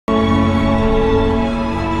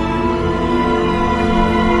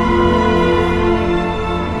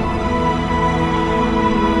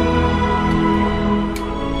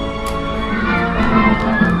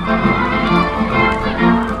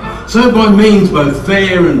So by means both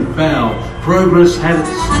fair and foul, progress had its...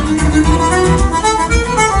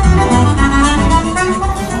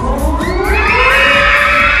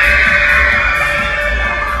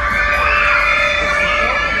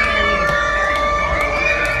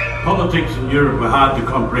 Politics in Europe were hard to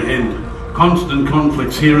comprehend. Constant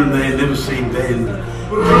conflicts here and there never seemed to end.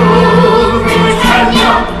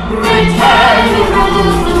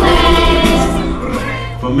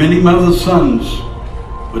 For many mothers' sons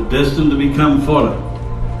were destined to become fodder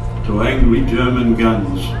to angry German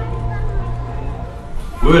guns.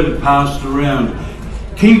 Word had passed around.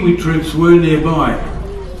 Kiwi troops were nearby.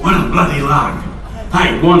 What a bloody lark.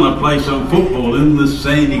 Hey, why not play some football in this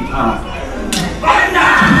sandy park?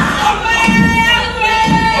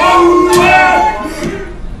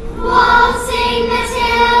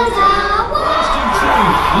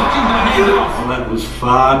 Well, that was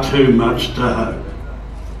far too much to hope.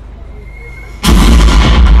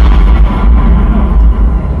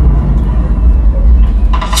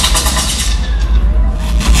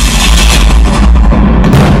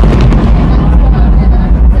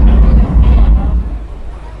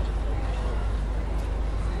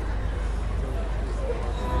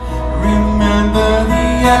 Remember the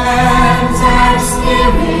ANZACS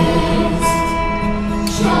lyrics.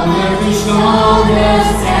 Shoulder to shoulder,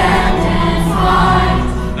 stand and fight.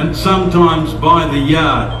 And sometimes by the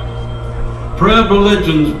yard. Proud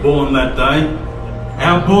legends born that day.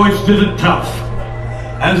 Our boys did it tough.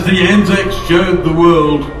 As the ANZACS showed the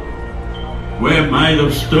world, we're made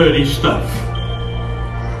of sturdy stuff.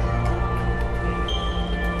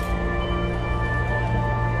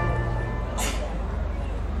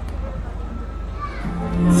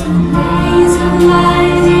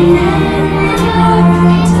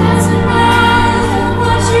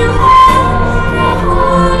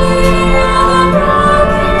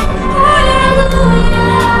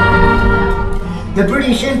 The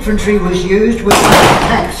British infantry was used with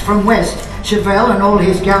attacks from west. Chauvel and all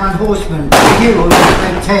his gallant horsemen knew of the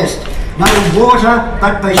great test. No water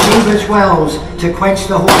but Bathsheba's wells to quench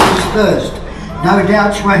the horses' thirst. No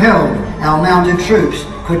doubts were held our mounted troops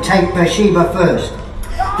could take Bathsheba first.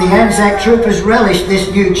 The Anzac troopers relished this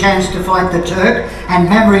new chance to fight the Turk, and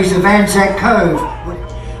memories of Anzac Cove.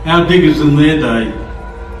 Our diggers in their day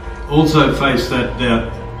also faced that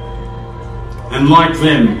doubt. And like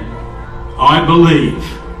them, I believe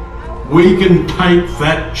we can take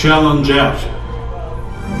that challenge out.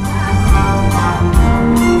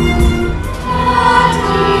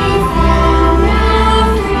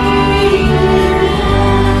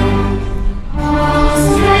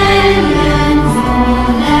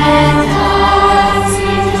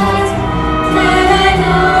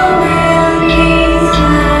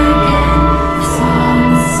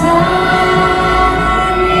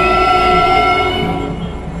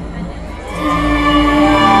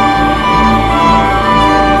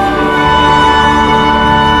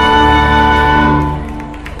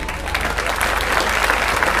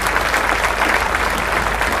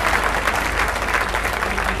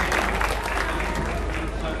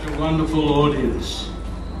 Wonderful audience.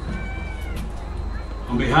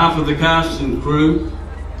 On behalf of the cast and crew,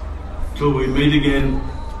 till we meet again,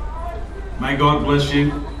 may God bless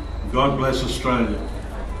you, God bless Australia.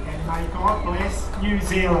 And may God bless New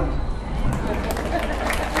Zealand.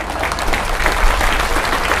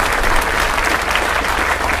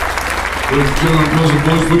 Ladies and gentlemen, pleasant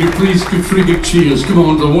boys, would you please give 3 big cheers? Come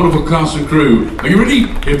on, to the wonderful cast and crew. Are you ready?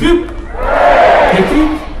 Hip hip! Hip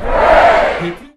hip!